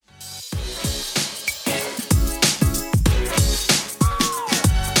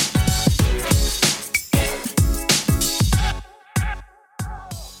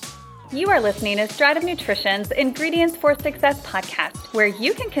are listening to Stratum Nutrition's Ingredients for Success podcast, where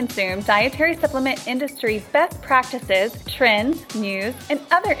you can consume dietary supplement industry best practices, trends, news, and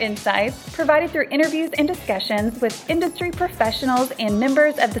other insights provided through interviews and discussions with industry professionals and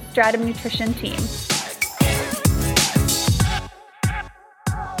members of the Stratum Nutrition team.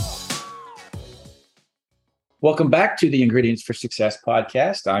 Welcome back to the Ingredients for Success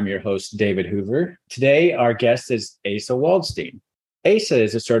podcast. I'm your host, David Hoover. Today, our guest is Asa Waldstein. Asa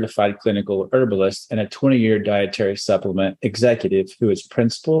is a certified clinical herbalist and a 20-year dietary supplement executive who is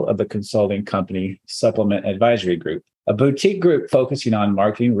principal of the consulting company Supplement Advisory Group, a boutique group focusing on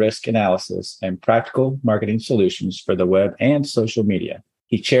marketing risk analysis and practical marketing solutions for the web and social media.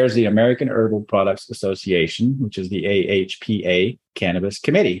 He chairs the American Herbal Products Association, which is the AHPA Cannabis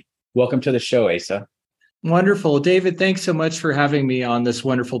Committee. Welcome to the show, Asa. Wonderful. David, thanks so much for having me on this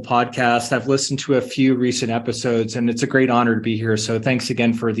wonderful podcast. I've listened to a few recent episodes, and it's a great honor to be here. So thanks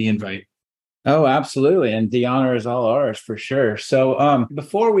again for the invite. Oh, absolutely. And the honor is all ours for sure. So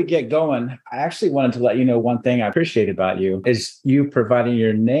before we get going, I actually wanted to let you know one thing I appreciate about you is you providing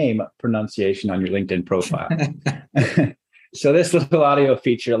your name pronunciation on your LinkedIn profile. So this little audio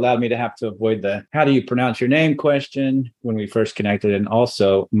feature allowed me to have to avoid the how do you pronounce your name question when we first connected, and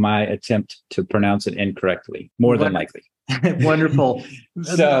also my attempt to pronounce it incorrectly, more than likely. Wonderful.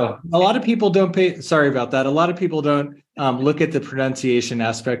 So a lot of people don't sorry about that. A lot of people don't look at the pronunciation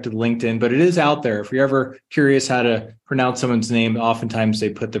aspect of LinkedIn, but it is out there. If you're ever curious how to pronounce someone's name, oftentimes they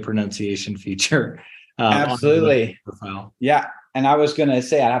put the pronunciation feature. Absolutely. On the profile. Yeah. And I was going to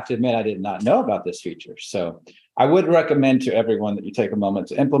say, I have to admit, I did not know about this feature. So I would recommend to everyone that you take a moment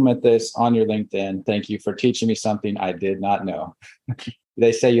to implement this on your LinkedIn. Thank you for teaching me something I did not know.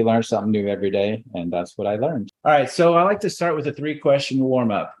 They say you learn something new every day, and that's what I learned. All right. So I like to start with a 3-question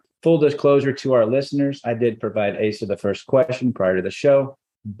warm-up. Full disclosure to our listeners, I did provide Asa the first question prior to the show,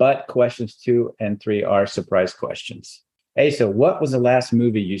 but questions 2 and 3 are surprise questions. Asa, what was the last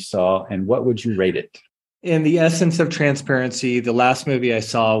movie you saw, and what would you rate it? In the essence of transparency, the last movie I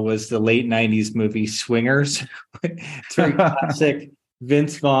saw was the late 90s movie Swingers. It's very classic.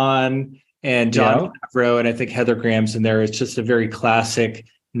 Vince Vaughn and John Favreau, and I think Heather Graham's in there. It's just a very classic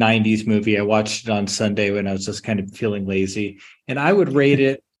 90s movie. I watched it on Sunday when I was just kind of feeling lazy. And I would rate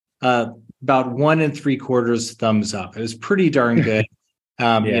it about 1 3/4 thumbs up. It was pretty darn good.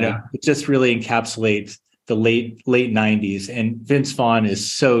 It just really encapsulates the late 90s. And Vince Vaughn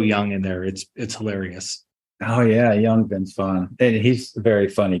is so young in there. It's hilarious. Oh, yeah. Young Vince Vaughn. And he's a very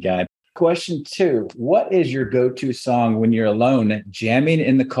funny guy. Question 2. What is your go-to song when you're alone jamming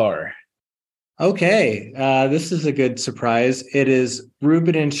in the car? Okay. This is a good surprise. It is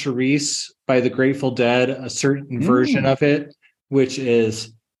Ruben and Charisse by the Grateful Dead, a certain version of it, which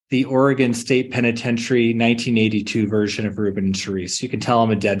is the Oregon State Penitentiary 1982 version of Ruben and Charisse. You can tell I'm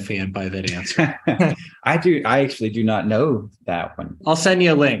a Dead fan by that answer. I actually do not know that one. I'll send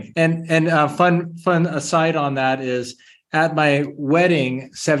you a link. And fun aside on that is at my wedding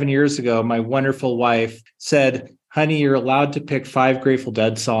 7 years ago, my wonderful wife said, "Honey, you're allowed to pick 5 Grateful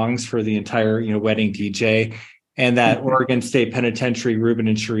Dead songs for the entire wedding DJ." And that Oregon State Penitentiary Ruben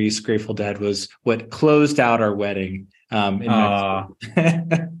and Charisse Grateful Dead was what closed out our wedding.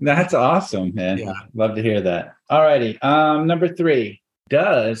 That's awesome, man. Yeah. Love to hear that. All righty. Number 3,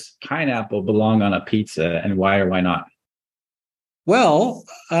 does pineapple belong on a pizza, and why or why not? Well,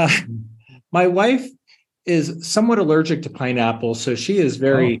 my wife is somewhat allergic to pineapple, so she is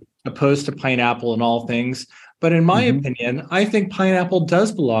very opposed to pineapple in all things. But in my opinion, I think pineapple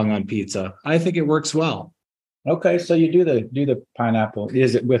does belong on pizza. I think it works well. Okay, so you do the pineapple.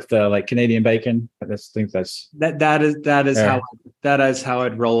 Is it with the Canadian bacon? That is how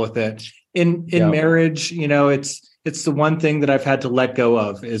I'd roll with it. In marriage, it's the one thing that I've had to let go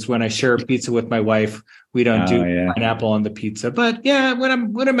of is when I share a pizza with my wife, we don't do pineapple on the pizza. But yeah, when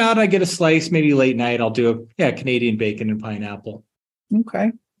I'm out, I get a slice. Maybe late night, I'll do Canadian bacon and pineapple.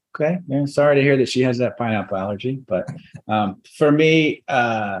 Okay. Yeah, sorry to hear that she has that pineapple allergy, but for me,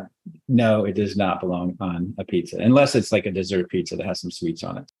 no, it does not belong on a pizza unless it's like a dessert pizza that has some sweets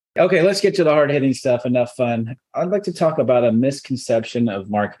on it. Okay, let's get to the hard-hitting stuff. Enough fun. I'd like to talk about a misconception of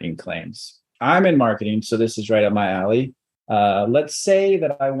marketing claims. I'm in marketing, so this is right up my alley. Let's say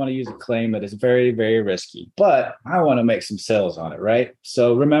that I want to use a claim that is very, very risky, but I want to make some sales on it, right?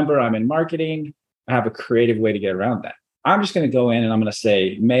 So remember, I'm in marketing. I have a creative way to get around that. I'm just going to go in and I'm going to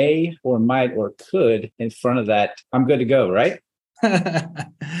say may or might or could in front of that. I'm good to go, right?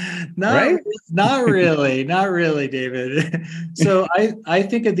 Not really, David. So I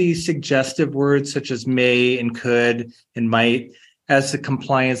think of these suggestive words such as may and could and might as the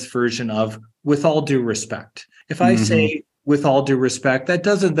compliance version of with all due respect. If I say with all due respect, that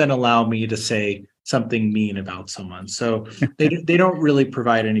doesn't then allow me to say something mean about someone. So they don't really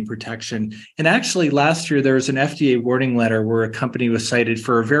provide any protection. And actually, last year, there was an FDA warning letter where a company was cited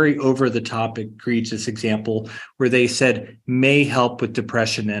for a very over-the-top egregious example where they said may help with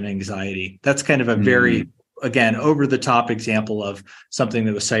depression and anxiety. That's kind of a very, again, over-the-top example of something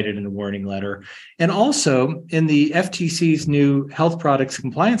that was cited in the warning letter. And also, in the FTC's new Health Products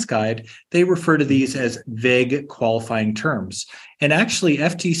Compliance Guide, they refer to these as vague qualifying terms. And actually,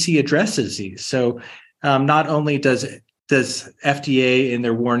 FTC addresses these. So not only does FDA in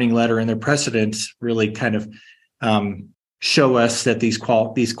their warning letter and their precedents really kind of show us that these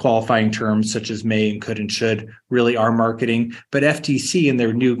qualifying terms such as may and could and should really are marketing, but FTC in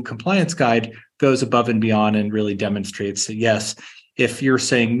their new compliance guide goes above and beyond and really demonstrates that, yes, if you're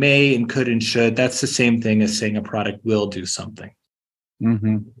saying may and could and should, that's the same thing as saying a product will do something.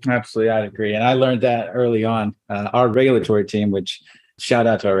 Absolutely, I'd agree. And I learned that early on. Our regulatory team, which shout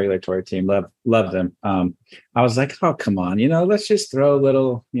out to our regulatory team, love them. I was like, oh, come on, let's just throw a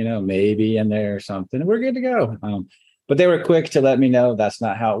little, maybe in there or something, and we're good to go. But they were quick to let me know that's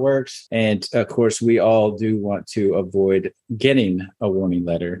not how it works. And of course, we all do want to avoid getting a warning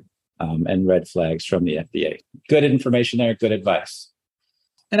letter and red flags from the FDA. Good information there, good advice.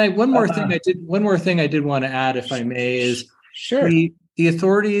 And one more thing I did want to add, if I may, is sure. The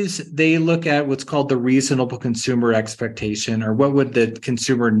authorities, they look at what's called the reasonable consumer expectation, or what would the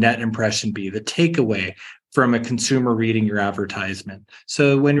consumer net impression be, the takeaway from a consumer reading your advertisement.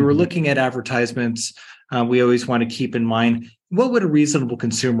 So when we're looking at advertisements, we always want to keep in mind, what would a reasonable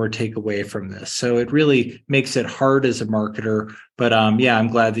consumer take away from this? So it really makes it hard as a marketer. But I'm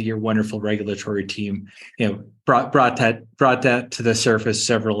glad that your wonderful regulatory team, brought that to the surface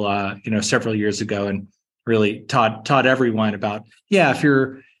several years ago, and really taught everyone about,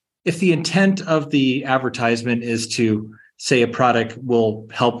 if the intent of the advertisement is to say a product will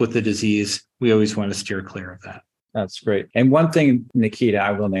help with the disease, we always want to steer clear of that. That's great. And one thing, Nikita,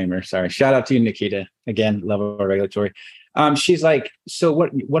 I will name her. Sorry. Shout out to you, Nikita. Again, love our regulatory. She's like, so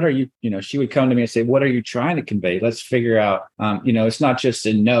what are you, she would come to me and say, what are you trying to convey? Let's figure out, it's not just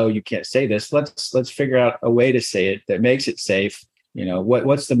a no, you can't say this. Let's figure out a way to say it that makes it safe.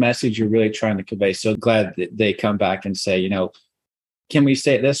 What's the message you're really trying to convey? So glad that they come back and say, can we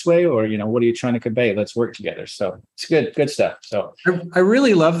say it this way? Or, what are you trying to convey? Let's work together. So it's good stuff. So I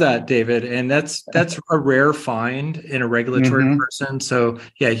really love that, David. And that's a rare find in a regulatory person. So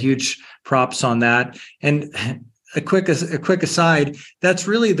huge props on that. And a quick aside, that's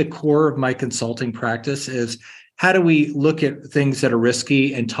really the core of my consulting practice is, how do we look at things that are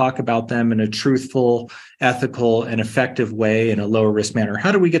risky and talk about them in a truthful, ethical, and effective way in a lower risk manner?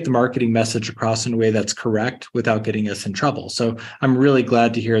 How do we get the marketing message across in a way that's correct without getting us in trouble? So I'm really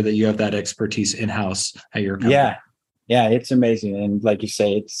glad to hear that you have that expertise in-house at your company. Yeah, it's amazing. And like you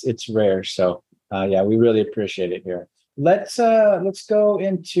say, it's rare. So we really appreciate it here. Let's go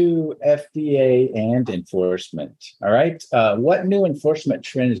into FDA and enforcement. All right. What new enforcement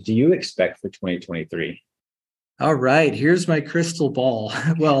trends do you expect for 2023? All right, here's my crystal ball.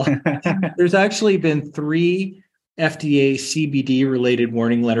 Well, there's actually been 3 FDA CBD related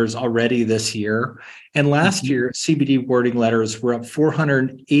warning letters already this year. And last year, CBD warning letters were up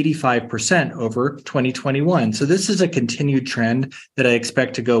 485% over 2021. So this is a continued trend that I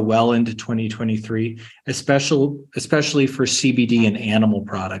expect to go well into 2023, especially for CBD and animal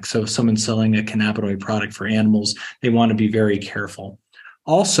products. So if someone's selling a cannabinoid product for animals, they want to be very careful.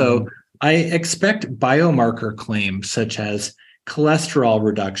 Also, I expect biomarker claims such as cholesterol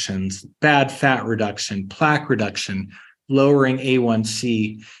reductions, bad fat reduction, plaque reduction, lowering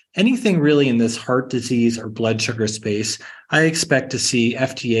A1C, anything really in this heart disease or blood sugar space. I expect to see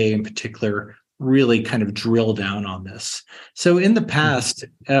FDA in particular really kind of drill down on this. So in the past,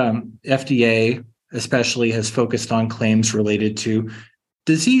 FDA especially has focused on claims related to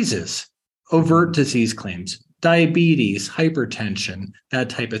diseases, overt disease claims, diabetes, hypertension, that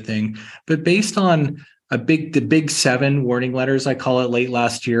type of thing. But based on the big 7 warning letters, I call it, late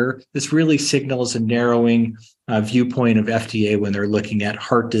last year, this really signals a narrowing viewpoint of FDA when they're looking at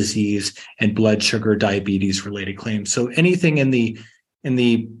heart disease and blood sugar, diabetes related claims. So anything in the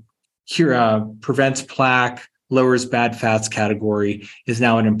prevents plaque, lowers bad fats category is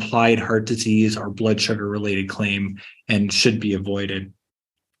now an implied heart disease or blood sugar related claim and should be avoided.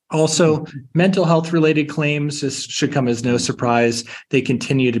 Also, mental health related claims, this should come as no surprise. They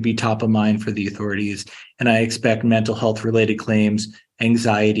continue to be top of mind for the authorities. And I expect mental health related claims,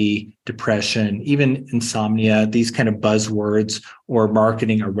 anxiety, depression, even insomnia, these kind of buzzwords or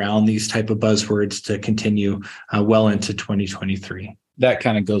marketing around these type of buzzwords to continue well into 2023. That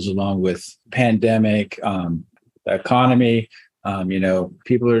kind of goes along with pandemic, the economy.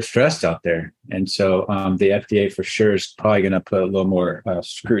 People are stressed out there. And so the FDA for sure is probably going to put a little more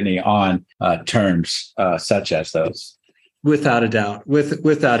scrutiny on terms such as those. Without a doubt.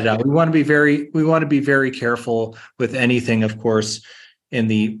 Without a doubt. We want to be very careful with anything, of course, in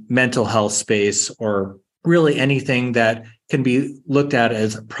the mental health space, or really anything that can be looked at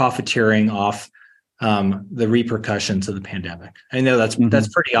as profiteering off the repercussions of the pandemic. I know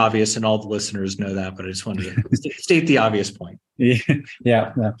that's pretty obvious, and all the listeners know that, but I just wanted to state the obvious point.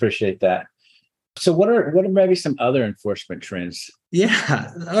 Yeah, I appreciate that. So what are maybe some other enforcement trends? Yeah.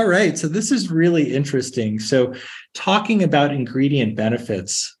 All right. So this is really interesting. So talking about ingredient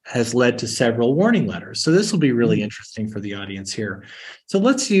benefits has led to several warning letters. So this will be really interesting for the audience here. So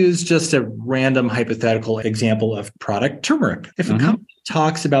let's use just a random hypothetical example of product turmeric. If a company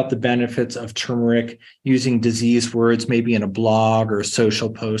talks about the benefits of turmeric using disease words, maybe in a blog or a social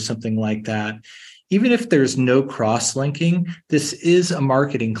post, something like that, even if there's no cross-linking, this is a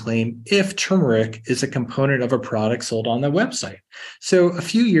marketing claim if turmeric is a component of a product sold on the website. So a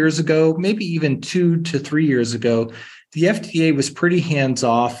few years ago, maybe even 2 to 3 years ago, the FDA was pretty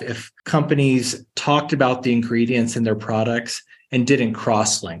hands-off if companies talked about the ingredients in their products and didn't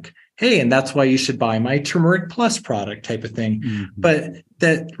cross-link. Hey, and that's why you should buy my Turmeric Plus product type of thing. But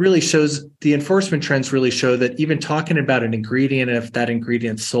that really shows, the enforcement trends really show that even talking about an ingredient, if that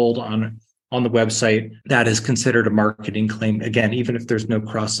ingredient's sold on the website, that is considered a marketing claim, again, even if there's no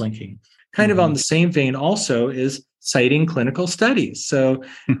cross-linking. Kind of on the same vein also is citing clinical studies. So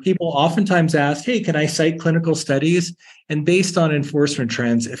people oftentimes ask, hey, can I cite clinical studies? And based on enforcement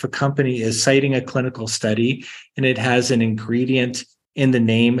trends, if a company is citing a clinical study and it has an ingredient in the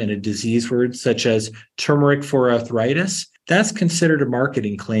name and a disease word, such as turmeric for arthritis, that's considered a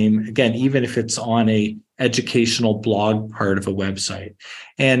marketing claim, again, even if it's on a educational blog part of a website.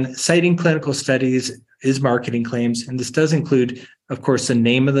 And citing clinical studies is marketing claims. And this does include, of course, the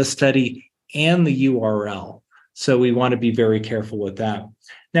name of the study and the URL. So we want to be very careful with that.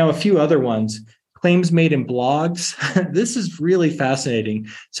 Now, a few other ones. Claims made in blogs. This is really fascinating.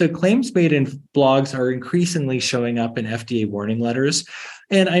 So claims made in blogs are increasingly showing up in FDA warning letters.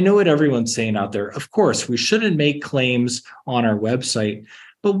 And I know what everyone's saying out there. Of course, we shouldn't make claims on our website.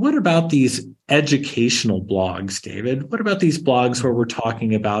 But what about these educational blogs, David? What about these blogs where we're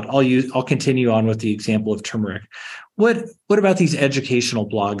talking about, I'll continue on with the example of turmeric. What about these educational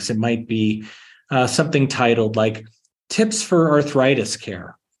blogs? It might be something titled like Tips for Arthritis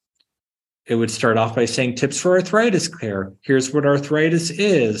Care. It would start off by saying tips for arthritis care. Here's what arthritis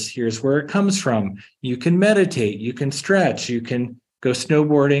is. Here's where it comes from. You can meditate. You can stretch. You can go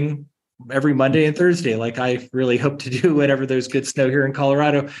snowboarding every Monday and Thursday, like I really hope to do whenever there's good snow here in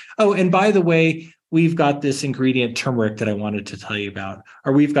Colorado. Oh, and by the way, we've got this ingredient turmeric that I wanted to tell you about,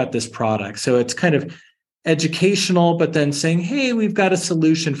 or we've got this product. So it's kind of educational, but then saying, hey, we've got a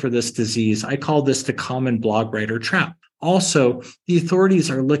solution for this disease. I call this the common blog writer trap. Also, the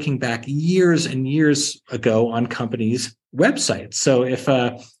authorities are looking back years and years ago on companies' websites. So if,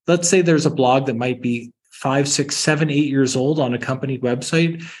 let's say there's a blog that might be 5, 6, 7, 8 years old on a company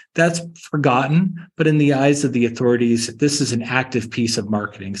website, that's forgotten. But in the eyes of the authorities, this is an active piece of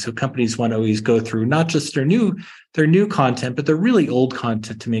marketing. So companies want to always go through not just their new content, but their really old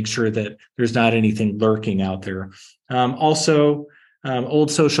content to make sure that there's not anything lurking out there. Old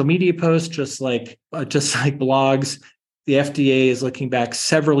social media posts, just like blogs. The FDA is looking back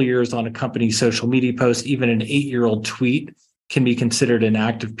several years on a company's social media post. Even an 8-year-old tweet can be considered an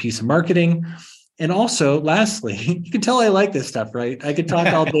active piece of marketing. And also, lastly, you can tell I like this stuff, right? I could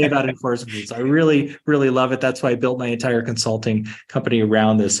talk all day about enforcement. I really, really love it. That's why I built my entire consulting company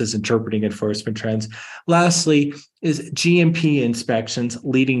around this, is interpreting enforcement trends. Lastly is GMP inspections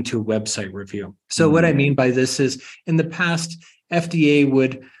leading to a website review. So what I mean by this is, in the past, FDA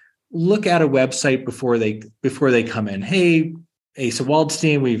would look at a website before they come in. Hey, Asa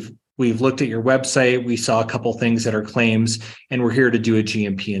Waldstein, we've looked at your website. We saw a couple things that are claims, and we're here to do a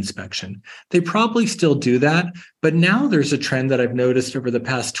GMP inspection. They probably still do that, but now there's a trend that I've noticed over the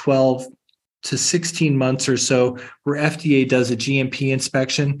past 12 to 16 months or so, where FDA does a GMP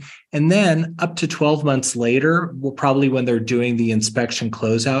inspection, and then up to 12 months later, probably when they're doing the inspection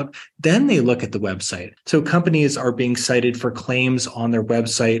closeout, then they look at the website. So companies are being cited for claims on their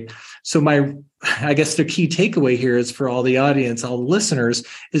website. So I guess the key takeaway here is for all the audience, all the listeners,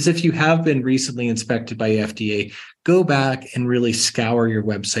 is if you have been recently inspected by FDA, go back and really scour your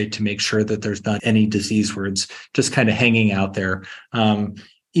website to make sure that there's not any disease words just kind of hanging out there.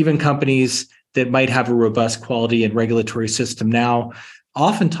 Even companies that might have a robust quality and regulatory system now,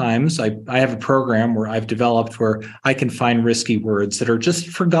 oftentimes I have a program where I've developed where I can find risky words that are just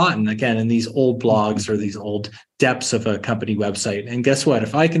forgotten, again, in these old blogs or these old depths of a company website. And guess what?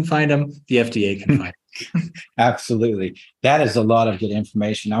 If I can find them, the FDA can find them. Absolutely. That is a lot of good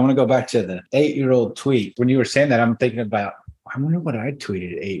information. I want to go back to the 8-year-old tweet. When you were saying that, I'm thinking about, I wonder what I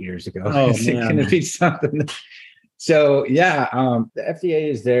tweeted 8 years ago. Oh, Is it going to be something? So yeah, the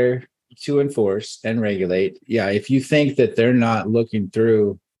FDA is there to enforce and regulate. Yeah. If you think that they're not looking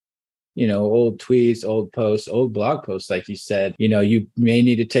through, old tweets, old posts, old blog posts, like you said, you may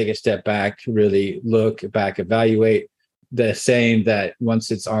need to take a step back, really look back, evaluate the saying that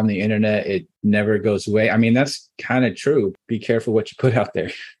once it's on the internet, it never goes away. I mean, that's kind of true. Be careful what you put out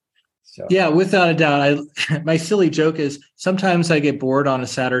there. So yeah, without a doubt. My silly joke is sometimes I get bored on a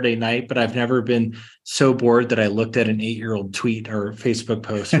Saturday night, but I've never been so bored that I looked at an 8-year-old tweet or Facebook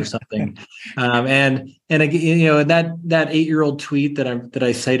post or something. And again, that 8-year-old tweet that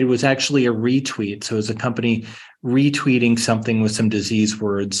I cited was actually a retweet. So it was a company retweeting something with some disease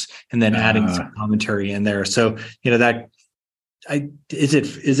words and then adding some commentary in there. So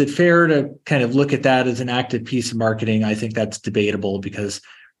is it fair to kind of look at that as an active piece of marketing? I think that's debatable because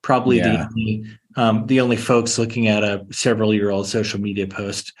probably the only folks looking at a several-year-old social media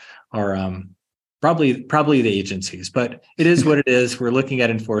post are probably the agencies. But it is what it is. We're looking at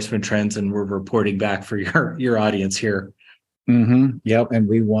enforcement trends and we're reporting back for your audience here. Mm-hmm. Yep. And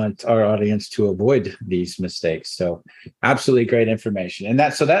we want our audience to avoid these mistakes. So absolutely great information. And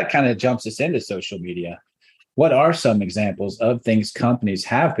that kind of jumps us into social media. What are some examples of things companies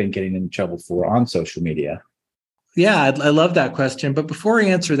have been getting in trouble for on social media? Yeah, I love that question. But before I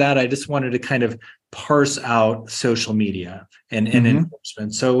answer that, I just wanted to kind of parse out social media and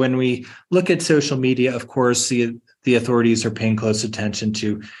enforcement. So when we look at social media, of course, the authorities are paying close attention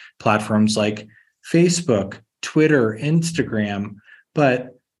to platforms like Facebook, Twitter, Instagram.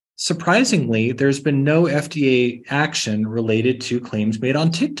 But surprisingly, there's been no FDA action related to claims made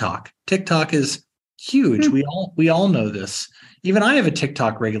on TikTok. TikTok is huge. We all know this. Even I have a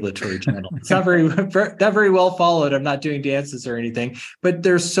TikTok regulatory channel. It's not very well followed. I'm not doing dances or anything, but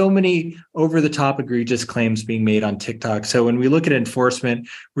there's so many over-the-top egregious claims being made on TikTok. So when we look at enforcement,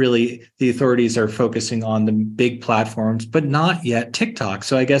 really the authorities are focusing on the big platforms, but not yet TikTok.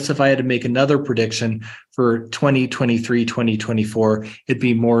 So I guess if I had to make another prediction for 2023, 2024, it'd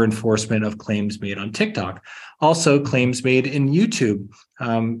be more enforcement of claims made on TikTok. Also, claims made in YouTube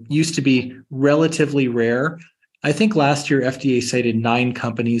used to be relatively rare. I think last year FDA cited 9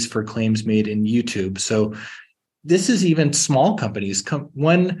 companies for claims made in YouTube. So this is even small companies.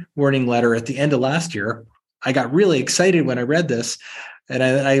 One warning letter at the end of last year, I got really excited when I read this. And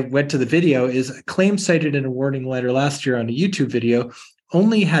I went to the video, is a claim cited in a warning letter last year on a YouTube video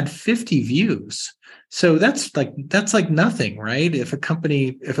only had 50 views. So that's like nothing, right? If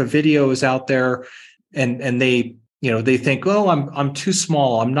a video is out there and they think, oh, I'm too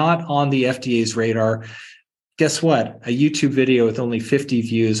small, I'm not on the FDA's radar. Guess what? A YouTube video with only 50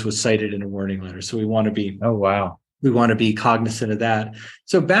 views was cited in a warning letter. So we want to be cognizant of that.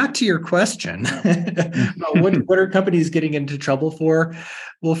 So back to your question, what are companies getting into trouble for?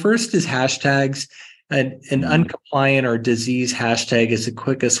 Well, first is hashtags. An uncompliant or disease hashtag is the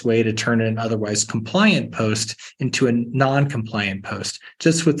quickest way to turn an otherwise compliant post into a non-compliant post,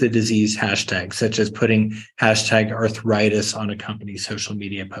 just with the disease hashtag, such as putting hashtag arthritis on a company's social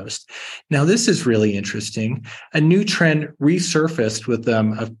media post. Now, this is really interesting. A new trend resurfaced with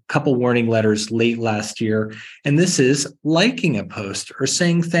a couple warning letters late last year, and this is liking a post or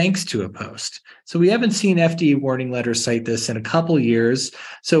saying thanks to a post. So we haven't seen FDA warning letters cite this in a couple years.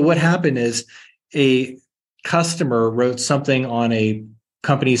 So what happened is, a customer wrote something on a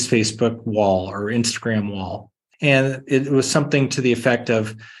company's Facebook wall or Instagram wall. And it was something to the effect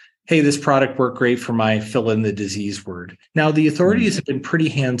of, hey, this product worked great for my fill in the disease word. Now, the authorities have been pretty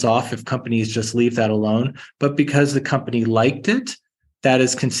hands-off if companies just leave that alone. But because the company liked it, that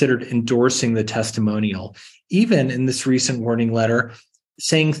is considered endorsing the testimonial. Even in this recent warning letter,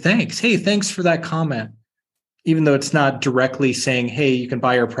 saying thanks. Hey, thanks for that comment. Even though it's not directly saying, hey, you can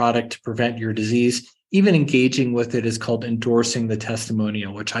buy our product to prevent your disease, even engaging with it is called endorsing the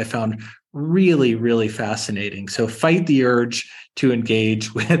testimonial, which I found really, really fascinating. So fight the urge to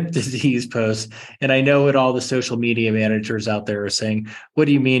engage with disease posts. And I know what all the social media managers out there are saying, what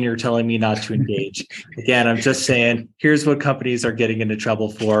do you mean you're telling me not to engage? Again, I'm just saying, here's what companies are getting into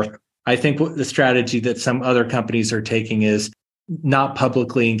trouble for. I think the strategy that some other companies are taking is not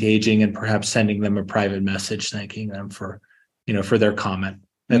publicly engaging and perhaps sending them a private message thanking them for their comment.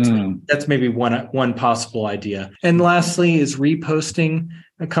 That's maybe one possible idea. And lastly is reposting.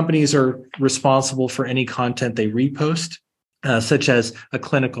 Companies are responsible for any content they repost, such as a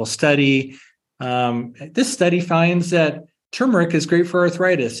clinical study. This study finds that turmeric is great for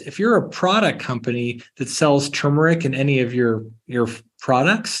arthritis. If you're a product company that sells turmeric in any of your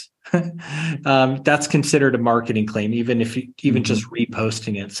products, that's considered a marketing claim, even if you just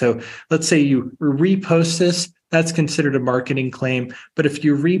reposting it. So let's say you repost this, that's considered a marketing claim. But if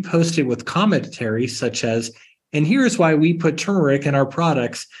you repost it with commentary, such as, and here's why we put turmeric in our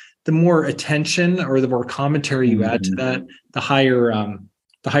products, the more attention or the more commentary you add to that, the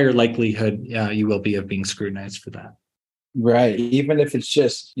higher likelihood you will be of being scrutinized for that. Right. Even if it's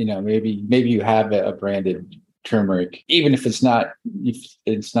just, maybe you have a branded turmeric, even if it's not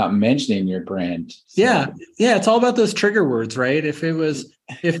mentioning your brand. So. Yeah. It's all about those trigger words, right? If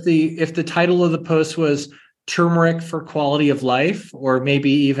the title of the post was turmeric for quality of life, or maybe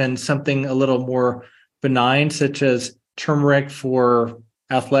even something a little more benign, such as turmeric for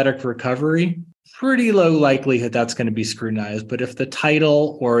athletic recovery, pretty low likelihood that's going to be scrutinized. But if the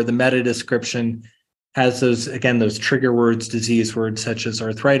title or the meta description has those trigger words, disease words such as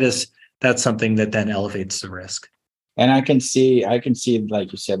arthritis, that's something that then elevates the risk. And I can see,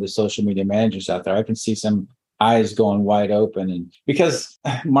 like you said, the social media managers out there, I can see some eyes going wide open. And because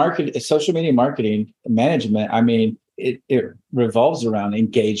social media marketing management, I mean, it revolves around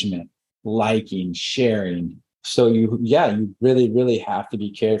engagement, liking, sharing. So you really, really have to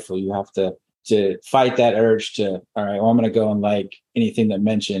be careful. You have to fight that urge to, all right, well, I'm going to go and like anything that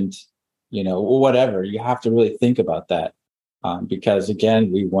mentioned, whatever. You have to really think about that because,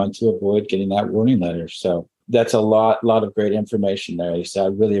 again, we want to avoid getting that warning letter. So that's a lot of great information there. So I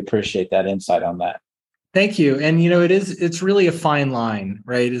really appreciate that insight on that. Thank you. And, it's really a fine line,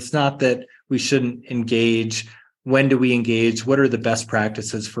 right? It's not that we shouldn't engage. When do we engage? What are the best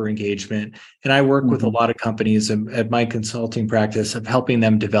practices for engagement? And I work with a lot of companies at my consulting practice of helping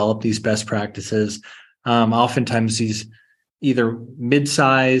them develop these best practices. Oftentimes these either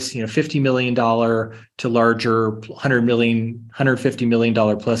mid-size, $50 million to larger $100 million, $150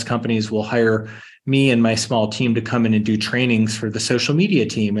 million plus companies will hire me and my small team to come in and do trainings for the social media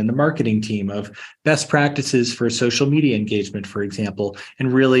team and the marketing team of best practices for social media engagement, for example.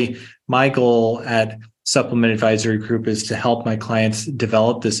 And really, my goal at Supplement Advisory Group is to help my clients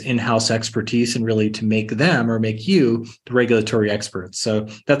develop this in-house expertise and really to make them or make you the regulatory experts. So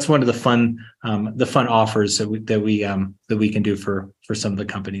that's one of the fun offers that we can do for some of the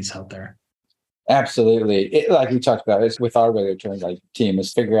companies out there. Absolutely. Like we talked about, it's with our regulatory team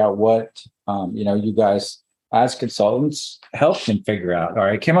is figure out what, you guys as consultants help them figure out. All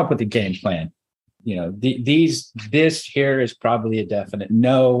right, came up with a game plan. This here is probably a definite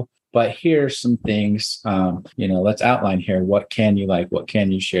no, but here's some things, let's outline here. What can you like? What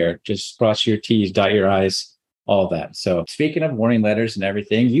can you share? Just cross your T's, dot your I's, all that. So speaking of warning letters and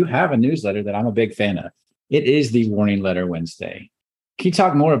everything, you have a newsletter that I'm a big fan of. It is the Warning Letter Wednesday. Can you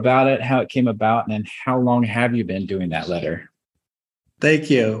talk more about it, how it came about, and then how long have you been doing that letter? Thank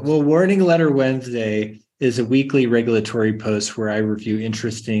you. Well, Warning Letter Wednesday is a weekly regulatory post where I review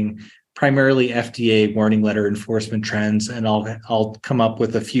interesting, primarily FDA warning letter enforcement trends, and I'll come up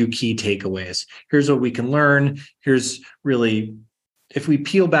with a few key takeaways. Here's what we can learn. Here's really, if we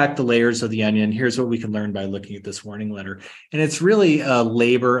peel back the layers of the onion, here's what we can learn by looking at this warning letter. And it's really a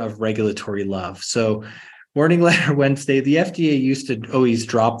labor of regulatory love. So Warning Letter Wednesday, the FDA used to always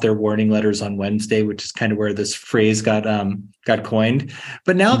drop their warning letters on Wednesday, which is kind of where this phrase got coined.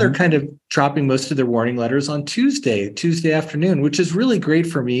 But now they're kind of dropping most of their warning letters on Tuesday afternoon, which is really great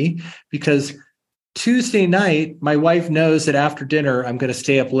for me because Tuesday night, my wife knows that after dinner, I'm going to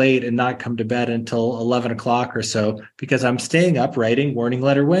stay up late and not come to bed until 11 o'clock or so because I'm staying up writing Warning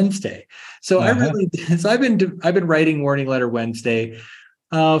Letter Wednesday. So I've been writing Warning Letter Wednesday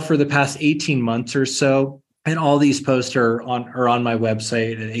for the past 18 months or so. And all these posts are on my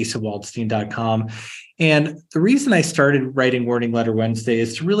website at asawaldstein.com. And the reason I started writing Warning Letter Wednesday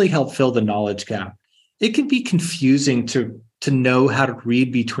is to really help fill the knowledge gap. It can be confusing to know how to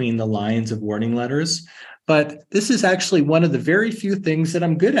read between the lines of warning letters. But this is actually one of the very few things that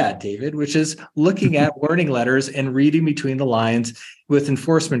I'm good at, David, which is looking at warning letters and reading between the lines with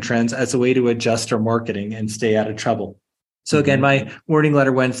enforcement trends as a way to adjust our marketing and stay out of trouble. So again, my Warning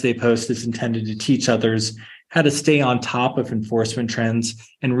Letter Wednesday post is intended to teach others how to stay on top of enforcement trends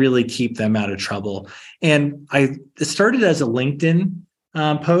and really keep them out of trouble. And it started as a LinkedIn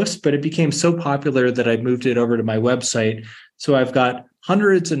post, but it became so popular that I moved it over to my website. So I've got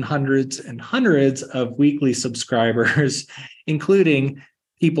hundreds and hundreds and hundreds of weekly subscribers, including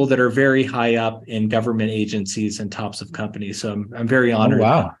people that are very high up in government agencies and tops of companies. So I'm very honored. Oh,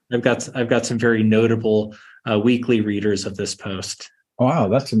 wow. I've got some very notable weekly readers of this post. Wow,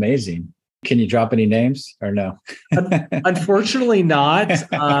 that's amazing. Can you drop any names or no? Unfortunately not,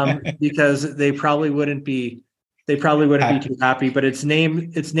 because they probably wouldn't be they probably wouldn't be too happy, but it's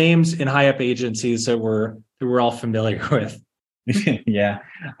names in high up agencies that we're all familiar with. Yeah,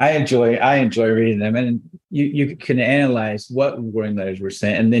 I enjoy reading them, and you can analyze what warning letters were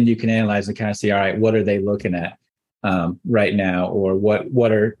sent, and then you can analyze and kind of see, all right, what are they looking at right now, or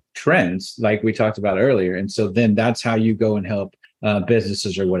what are trends like we talked about earlier, and so then that's how you go and help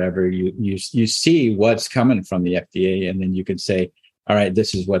businesses or whatever. You see what's coming from the FDA, and then you can say, all right,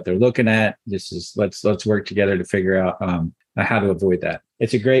 this is what they're looking at. This is let's work together to figure out how to avoid that.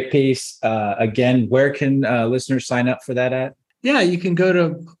 It's a great piece. Again, where can listeners sign up for that at? Yeah, you can go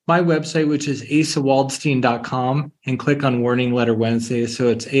to my website, which is asawaldstein.com, and click on Warning Letter Wednesday. So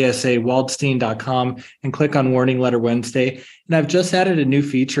it's asawaldstein.com and click on Warning Letter Wednesday. And I've just added a new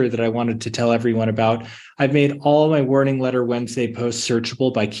feature that I wanted to tell everyone about. I've made all of my Warning Letter Wednesday posts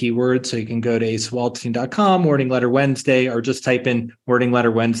searchable by keyword. So you can go to asawaldstein.com, Warning Letter Wednesday, or just type in Warning Letter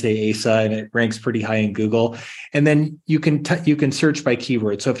Wednesday ASA, and it ranks pretty high in Google. And then you can search by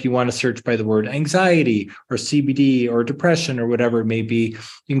keyword. So if you want to search by the word anxiety or CBD or depression or whatever it may be,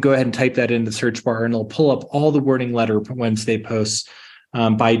 you can go ahead and type that in the search bar, and it'll pull up all the Warning Letter Wednesday posts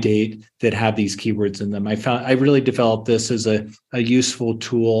by date that have these keywords in them. I really developed this as a useful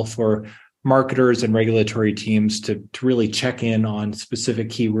tool for marketers and regulatory teams to really check in on specific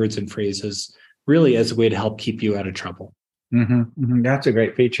keywords and phrases, really as a way to help keep you out of trouble. Mm-hmm, mm-hmm. That's a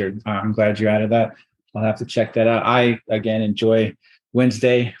great feature. I'm glad you added that. I'll have to check that out. I, again, enjoy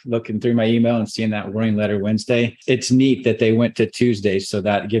Wednesday, looking through my email and seeing that Warning Letter Wednesday. It's neat that they went to Tuesday, so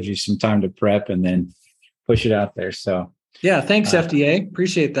that gives you some time to prep and then push it out there. So yeah, thanks, FDA.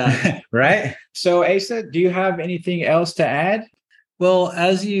 Appreciate that. Right. So Asa, do you have anything else to add? Well,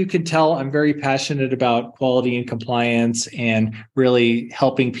 as you can tell, I'm very passionate about quality and compliance and really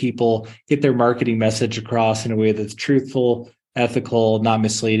helping people get their marketing message across in a way that's truthful, ethical, not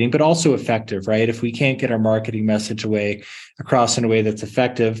misleading, but also effective, right? If we can't get our marketing message across in a way that's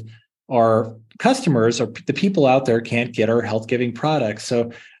effective, our customers or the people out there can't get our health-giving products.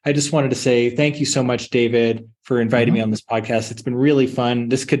 So I just wanted to say thank you so much, David, for inviting me on this podcast. It's been really fun.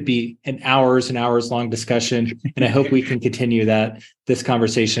 This could be an hours and hours long discussion, and I hope we can continue this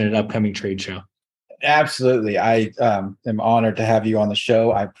conversation at an upcoming trade show. Absolutely. I am honored to have you on the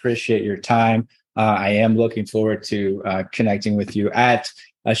show. I appreciate your time. I am looking forward to connecting with you at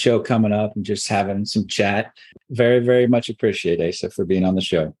a show coming up and just having some chat. Very, very much appreciate Asa for being on the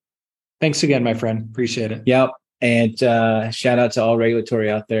show. Thanks again, my friend. Appreciate it. Yep. And shout out to all regulatory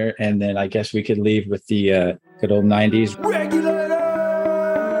out there. And then I guess we could leave with the good old 90s. Regulators,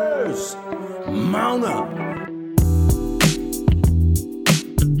 mount up.